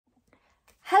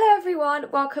Hello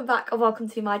everyone, welcome back and welcome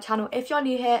to my channel. If you're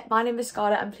new here, my name is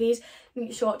Scarlett and please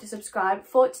make sure to subscribe.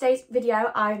 For today's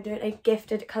video, I'm doing a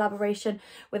gifted collaboration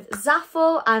with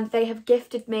ZAFUL and they have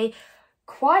gifted me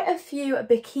quite a few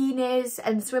bikinis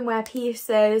and swimwear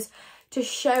pieces to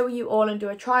show you all and do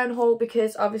a try on haul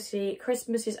because obviously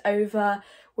Christmas is over,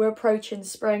 we're approaching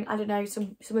spring. I don't know,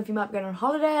 some of you might be going on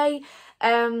holiday.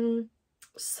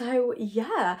 So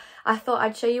yeah, I thought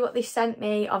I'd show you what they sent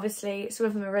me. Obviously some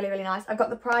of them are really nice. I've got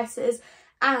the prices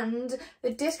and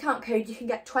the discount code you can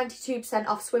get 22%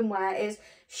 off swimwear is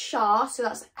SHA, so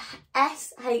that's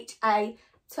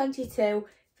SHA22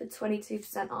 for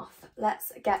 22% off.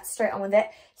 Let's get straight on with it.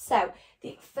 So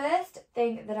the first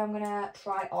thing that I'm gonna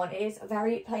try on is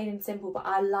very plain and simple, but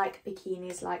I like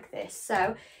bikinis like this.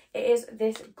 So it is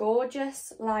this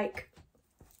gorgeous like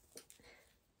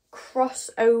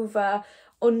crossover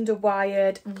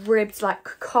underwired ribbed like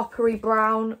coppery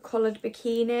brown coloured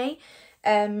bikini.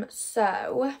 This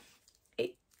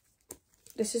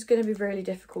is going to be really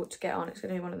difficult to get on. It's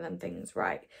going to be one of them things,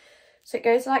 right? So it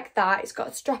goes like that. It's got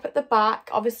a strap at the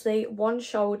back, obviously one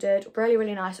shouldered,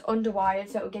 really nice, underwired,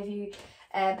 so it will give you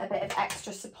a bit of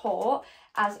extra support,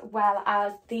 as well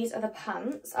as these are the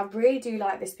pants. I really do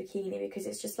like this bikini because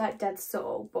it's just like dead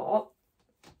subtle, but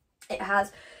it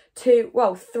has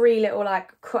three little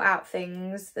like cut out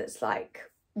things that's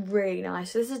like really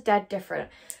nice. So this is dead different.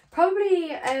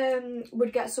 Probably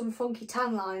would get some funky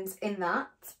tan lines in that,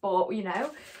 but you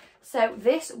know. So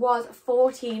this was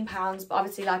 £14, but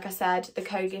obviously like I said, the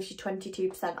code gives you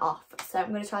 22% off. So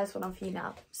I'm going to try this one on for you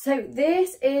now. So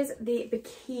this is the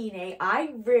bikini.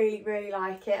 I really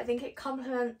like it. I think it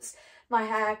complements my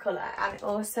hair colour and it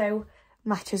also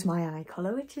matches my eye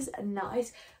colour, which is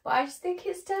nice, but I just think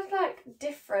it's dead like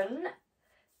different,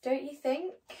 don't you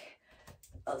think?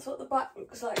 That's what the back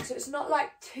looks like. So it's not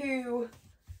like too,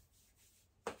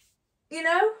 you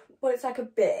know, but it's like a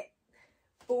bit,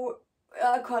 but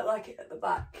I quite like it at the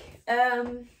back.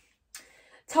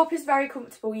 Top is very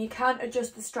comfortable. You can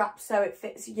adjust the strap so it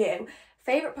fits you.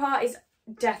 Favourite part is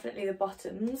definitely the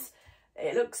bottoms.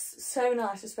 It looks so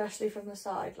nice, especially from the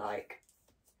side. Like,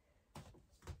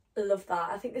 love that.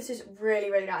 I think this is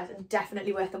really nice and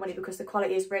definitely worth the money because the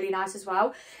quality is really nice as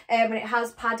well, and it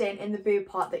has padding in the boob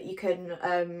part that you can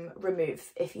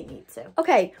remove if you need to.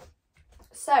 Okay,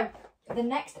 so the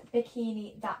next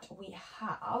bikini that we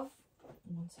have,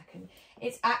 one second,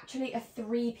 it's actually a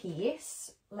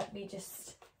three-piece. Let me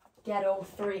just get all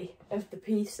three of the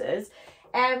pieces.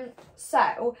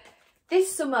 So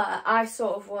this summer I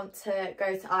sort of want to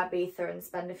go to Ibiza and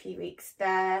spend a few weeks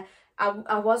there.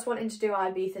 I was wanting to do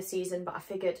Ibiza season, but I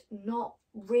figured not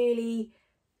really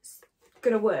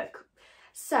gonna work.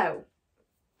 So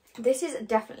this is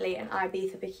definitely an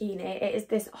Ibiza bikini. It is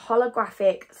this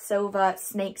holographic silver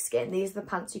snakeskin. These are the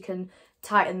pants, you can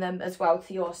tighten them as well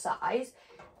to your size.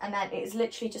 And then it's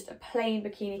literally just a plain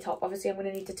bikini top. Obviously I'm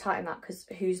gonna need to tighten that because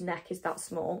whose neck is that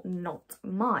small? Not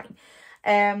mine.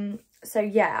 So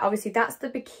yeah, obviously that's the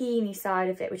bikini side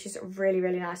of it, which is really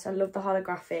nice. I love the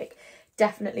holographic.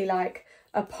 Definitely like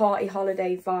a party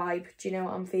holiday vibe. Do you know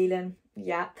what I'm feeling?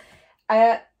 Yeah.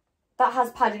 That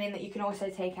has padding in that you can also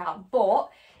take out, but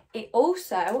it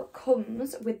also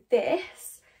comes with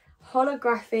this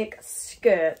holographic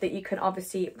skirt that you can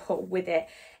obviously put with it.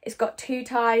 It's got two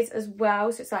ties as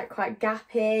well, so it's like quite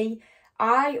gappy.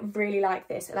 I really like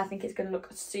this and I think it's going to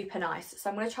look super nice. So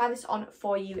I'm going to try this on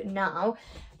for you now.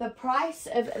 The price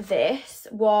of this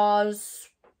was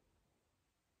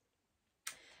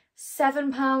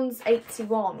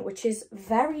 £7.81, which is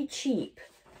very cheap.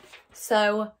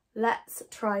 So let's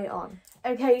try it on.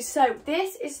 Okay, so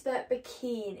this is the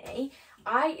bikini.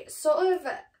 I sort of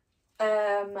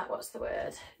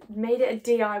made it a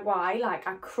DIY, like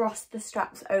I crossed the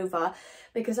straps over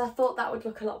because I thought that would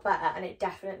look a lot better, and it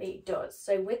definitely does.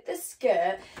 So with the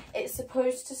skirt, it's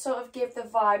supposed to sort of give the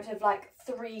vibes of like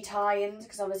three tie-ins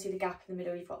because obviously the gap in the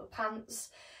middle, you've got the pants.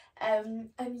 And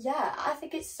yeah, I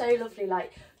think it's so lovely.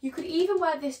 Like you could even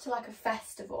wear this to like a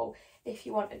festival if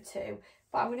you wanted to,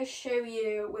 but I'm going to show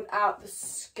you without the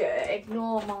skirt.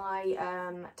 Ignore my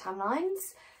tan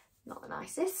lines, not the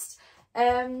nicest.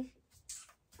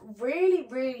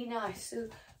 Really nice. So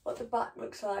what the back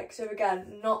looks like, so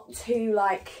again, not too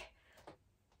like,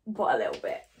 but a little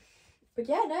bit. But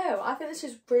yeah, no, I think this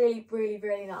is really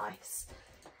nice,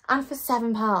 and for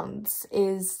 £7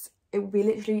 it would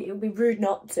be rude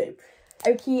not to.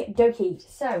 Okie dokie.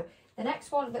 So the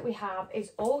next one that we have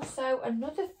is also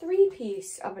another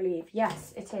three-piece, I believe.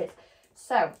 Yes, it is.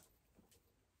 So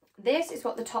this is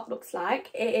what the top looks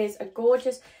like. It is a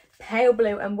gorgeous pale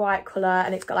blue and white colour,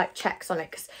 and it's got like checks on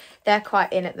it because they're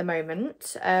quite in at the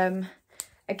moment.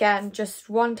 Again, just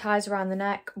one ties around the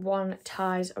neck, one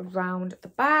ties around the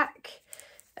back.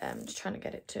 I'm just trying to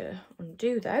get it to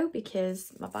undo though,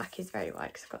 because my back is very wide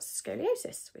because I've got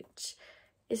scoliosis, which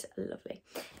is lovely.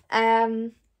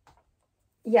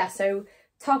 Yeah, so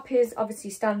top is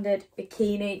obviously standard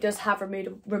bikini. It does have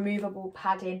removable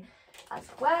padding as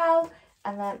well.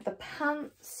 And then the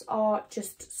pants are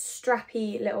just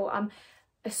strappy little, I'm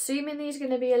assuming these are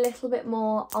going to be a little bit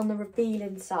more on the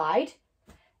revealing side.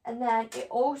 And then it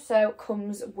also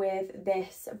comes with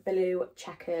this blue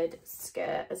checkered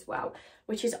skirt as well,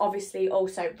 which is obviously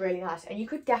also really nice. And you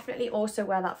could definitely also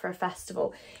wear that for a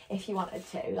festival if you wanted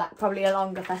to, like probably a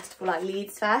longer festival like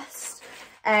Leeds Fest.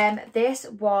 This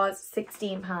was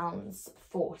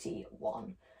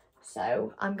 £16.41.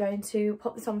 So I'm going to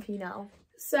pop this on for you now.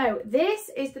 So this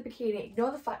is the bikini.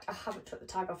 Ignore the fact I haven't took the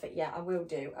tag off it yet. I will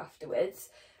do afterwards.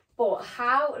 But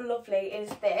how lovely is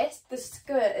this? The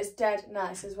skirt is dead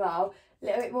nice as well. A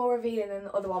little bit more revealing than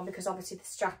the other one because obviously the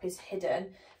strap is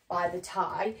hidden by the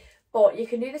tie. But you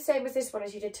can do the same with this one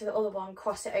as you did to the other one.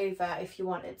 Cross it over if you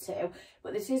wanted to.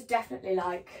 But this is definitely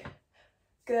like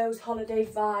girls' holiday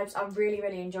vibes. I'm really,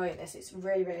 really enjoying this. It's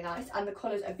really, really nice. And the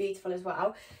colours are beautiful as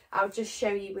well. I'll just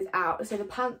show you without. So the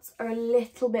pants are a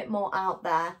little bit more out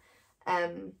there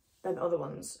than other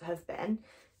ones have been.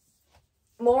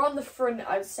 More on the front,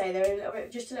 I'd say they're a little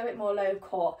bit, just a little bit more low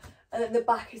cut, and then the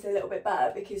back is a little bit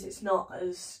better because it's not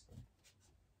as,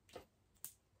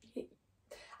 I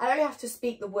don't really have to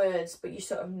speak the words, but you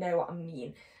sort of know what I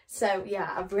mean. So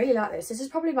yeah, I really like this. This is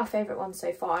probably my favourite one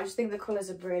so far. I just think the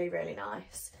colours are really, really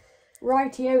nice.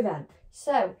 Rightio then.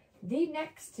 So the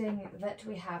next thing that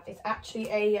we have is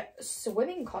actually a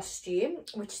swimming costume,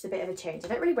 which is a bit of a change. I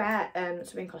don't really wear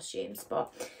swimming costumes,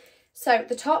 but so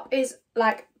the top is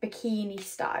like bikini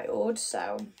styled.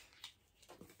 So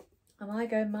am I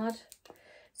going mad?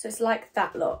 So it's like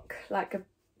that look, like a,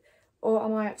 or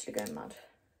am I actually going mad?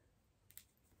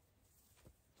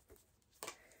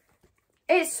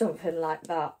 It's something like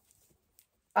that.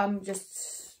 I'm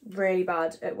just really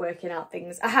bad at working out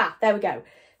things. Aha, there we go.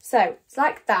 So it's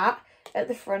like that at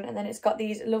the front, and then it's got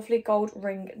these lovely gold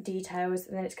ring details,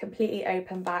 and then it's completely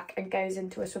open back and goes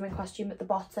into a swimming costume at the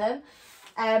bottom.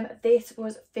 This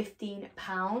was £15,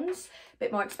 a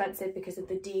bit more expensive because of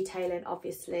the detailing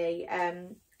obviously.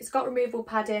 It's got removable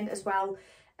padding as well.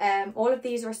 All of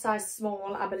these are a size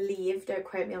small, I believe, don't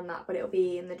quote me on that, but it'll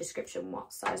be in the description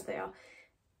what size they are.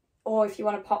 Or if you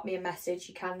want to pop me a message,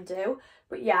 you can do.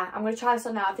 But yeah, I'm going to try this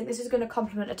on now. I think this is going to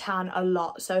complement a tan a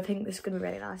lot, so I think this is going to be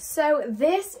really nice. So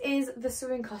this is the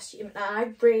swimming costume, and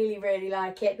I really, really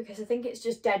like it because I think it's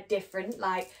just dead different.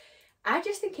 Like, I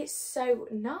just think it's so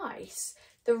nice.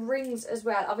 The rings as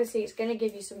well, obviously it's going to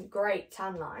give you some great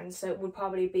tan lines, so it would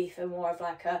probably be for more of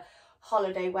like a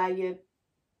holiday where you,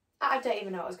 I don't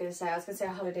even know what I was going to say. I was going to say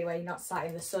a holiday where you're not sat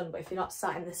in the sun, but if you're not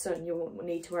sat in the sun, you won't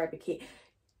need to wear a bikini.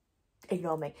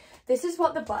 Ignore me. This is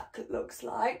what the back looks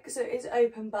like. So it's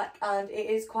open back and it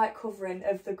is quite covering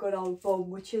of the good old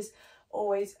bum, which is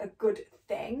always a good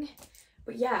thing.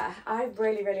 But yeah, I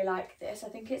really, really like this. I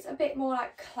think it's a bit more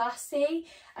like classy.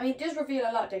 I mean, it does reveal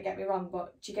a lot, don't get me wrong,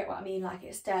 but do you get what I mean? Like,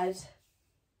 it's dead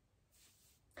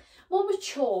more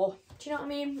mature. Do you know what I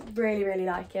mean? Really, really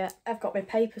like it. I've got my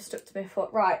paper stuck to my foot.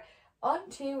 Right, on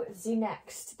to the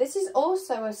next. This is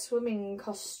also a swimming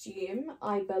costume,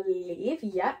 I believe.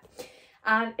 Yep.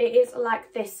 And it is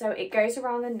like this, so it goes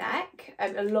around the neck,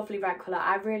 a lovely red colour.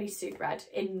 I really suit red,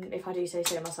 if I do say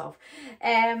so myself.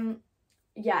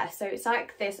 Yeah, so it's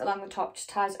like this along the top, just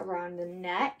ties around the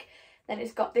neck. Then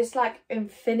it's got this like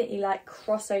infinity like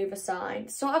crossover sign,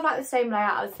 sort of like the same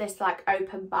layout as this like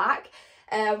open back.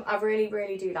 I really,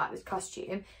 really do like this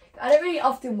costume. I don't really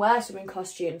often wear swimming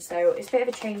costumes, so it's a bit of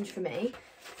a change for me.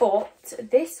 But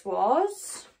this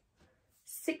was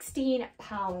 £16.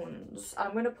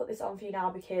 I'm going to put this on for you now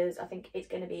because I think it's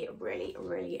going to be really,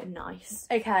 really nice.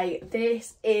 Okay,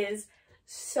 this is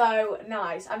so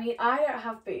nice. I mean, I don't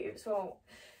have boobs. Well,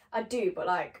 I do, but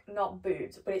like not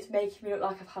boobs, but it's making me look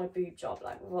like I've had a boob job.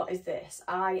 Like, what is this?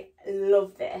 I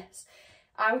love this.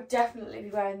 I would definitely be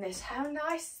wearing this. How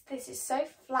nice. This is so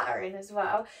flattering as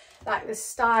well. Like the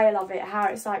style of it, how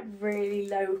it's like really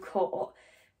low cut.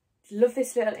 Love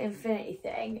this little infinity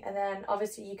thing. And then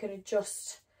obviously you can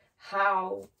adjust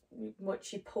how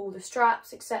much you pull the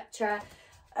straps, etc.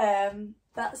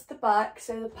 That's the back.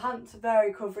 So the pants are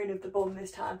very covering of the bum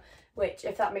this time, which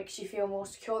if that makes you feel more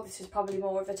secure, this is probably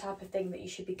more of the type of thing that you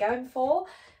should be going for.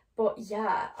 But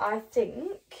yeah, I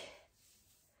think,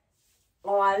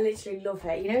 oh, I literally love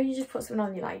it. You know, you just put something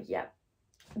on, you're like, yep,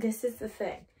 this is the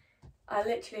thing. I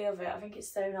literally love it. I think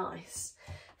it's so nice.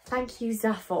 Thank you,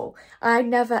 ZAFUL. I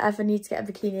never ever need to get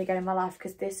a bikini again in my life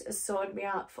because this has sorted me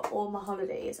out for all my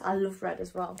holidays. I love red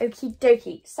as well. Okie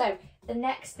dokie. So the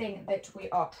next thing that we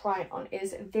are trying on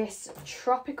is this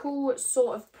tropical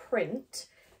sort of print.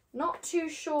 Not too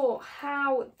sure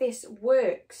how this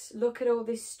works. Look at all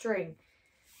this string.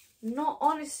 Not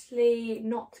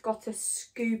got a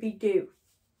Scooby-Doo.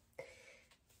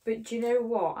 But do you know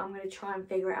what? I'm going to try and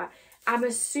figure it out. I'm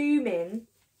assuming...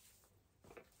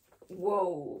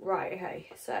 Whoa, right, okay.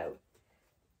 So,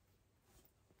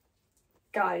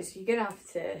 guys, you're going to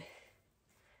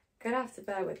have to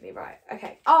bear with me, right?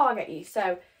 Okay. Oh, I get you.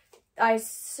 So,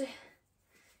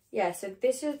 yeah, so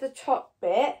this is the top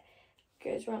bit.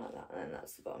 Goes around like that, and then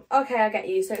that's the bottom. Okay, I get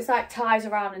you. So it's like ties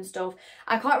around and stuff.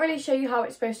 I can't really show you how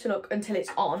it's supposed to look until it's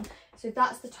on. So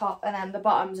that's the top, and then the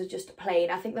bottoms are just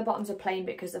plain. I think the bottoms are plain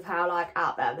because of how like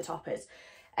out there the top is.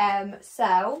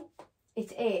 So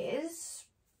it is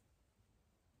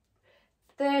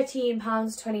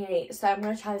 £13.28. So I'm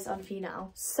going to try this on for you now.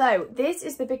 So this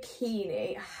is the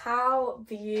bikini. How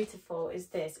beautiful is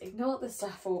this? Ignore the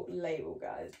ZAFUL label,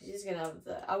 guys. You're just going to have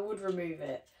I would remove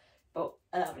it, but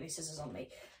I don't have any scissors on me.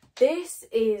 This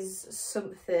is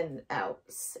something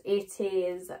else. It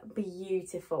is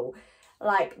beautiful.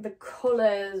 Like the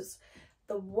colours,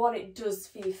 what it does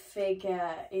for your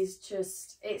figure is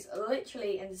just, it's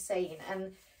literally insane.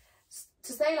 And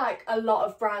to say like a lot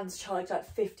of brands charge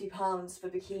like £50 for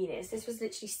bikinis, this was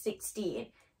literally 16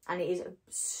 and it is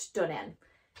stunning.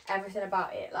 Everything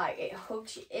about it, like it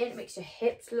hugs you in, it makes your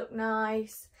hips look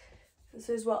nice. This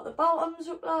is what the bottoms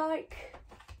look like.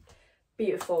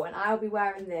 Beautiful. And I'll be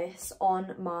wearing this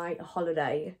on my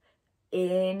holiday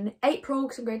in April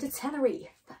because I'm going to Tenerife.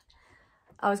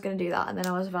 I was going to do that and then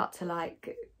I was about to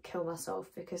like kill myself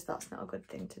because that's not a good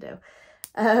thing to do.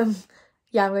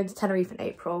 Yeah, I'm going to Tenerife in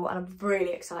April and I'm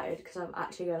really excited because I'm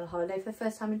actually going on holiday for the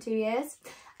first time in 2 years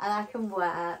and I can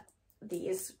wear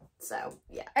these. So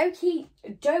yeah, okie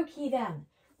dokie then.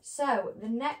 So the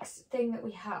next thing that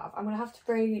we have, I'm going to have to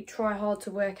really try hard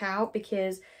to work out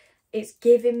because it's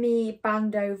giving me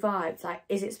bandeau vibes. Like,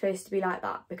 is it supposed to be like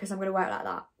that? Because I'm going to wear it like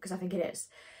that because I think it is.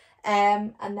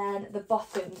 And then the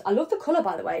bottoms. I love the colour,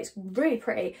 by the way. It's really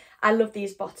pretty. I love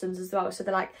these bottoms as well. So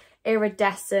they're like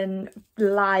iridescent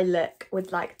lilac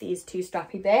with like these two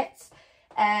strappy bits.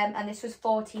 And this was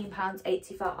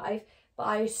 £14.85. But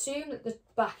I assume that the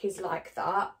back is like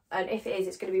that. And if it is,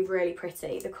 it's going to be really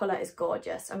pretty. The colour is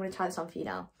gorgeous. I'm going to try this on for you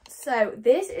now. So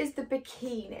this is the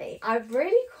bikini. I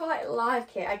really quite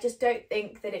like it. I just don't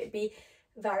think that it'd be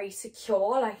very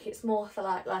secure. Like it's more for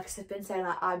like I've been saying,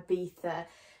 like Ibiza,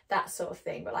 that sort of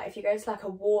thing. But like if you go to like a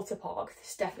water park,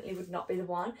 this definitely would not be the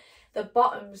one. The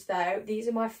bottoms though, these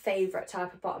are my favourite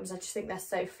type of bottoms. I just think they're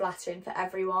so flattering for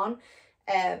everyone.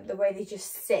 The way they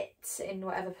just sit in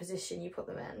whatever position you put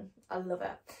them in. I love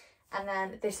it. And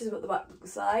then this is what the back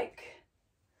looks like.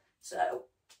 So,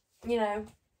 you know,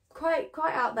 quite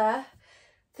out there.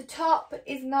 The top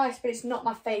is nice, but it's not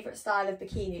my favourite style of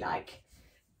bikini. Like,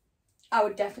 I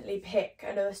would definitely pick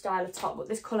another style of top, but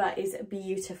this colour is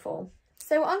beautiful.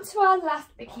 So on to our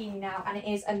last bikini now, and it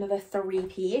is another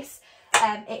three-piece.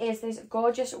 It is this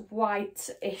gorgeous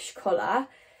white-ish colour.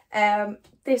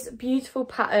 This beautiful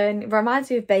pattern, it reminds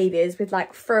me of babies with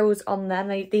like frills on them.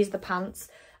 These are the pants,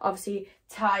 obviously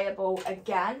tieable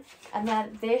again. And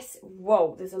then this,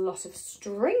 whoa, there's a lot of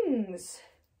strings.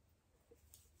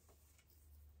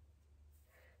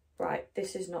 Right,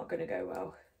 this is not going to go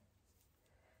well.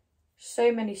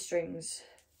 So many strings.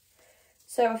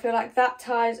 So I feel like that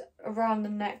ties around the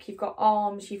neck. You've got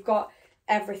arms, you've got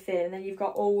everything, and then you've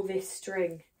got all this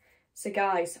string. So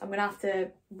guys, I'm going to have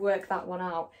to work that one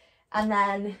out. And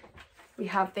then we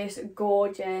have this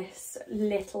gorgeous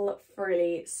little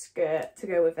frilly skirt to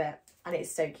go with it. And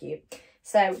it's so cute.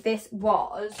 So this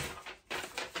was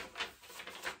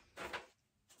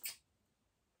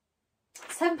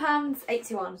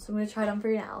 £10.81. So I'm going to try it on for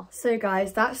you now. So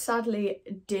guys, that sadly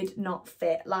did not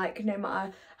fit. Like, no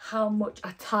matter how much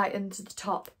I tightened the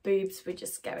top, boobs were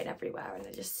just going everywhere. And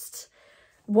I just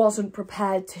wasn't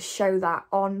prepared to show that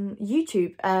on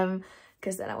YouTube.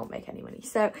 Because then I won't make any money.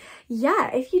 So yeah,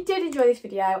 if you did enjoy this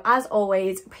video, as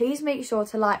always, please make sure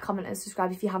to like, comment and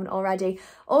subscribe if you haven't already.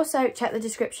 Also check the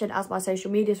description as my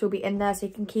social medias will be in there so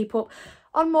you can keep up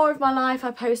on more of my life. I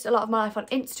post a lot of my life on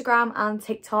Instagram and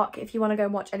TikTok. If you want to go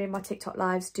and watch any of my TikTok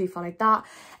lives, do follow that.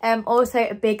 Also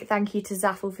a big thank you to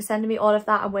ZAFUL for sending me all of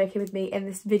that and working with me in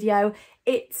this video.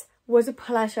 It was a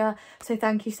pleasure, so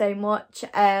thank you so much.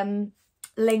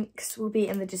 Links will be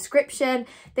in the description.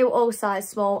 They were all size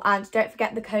small, and don't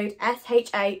forget the code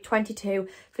SHA22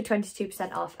 for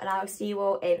 22% off, and I will see you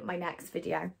all in my next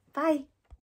video. Bye.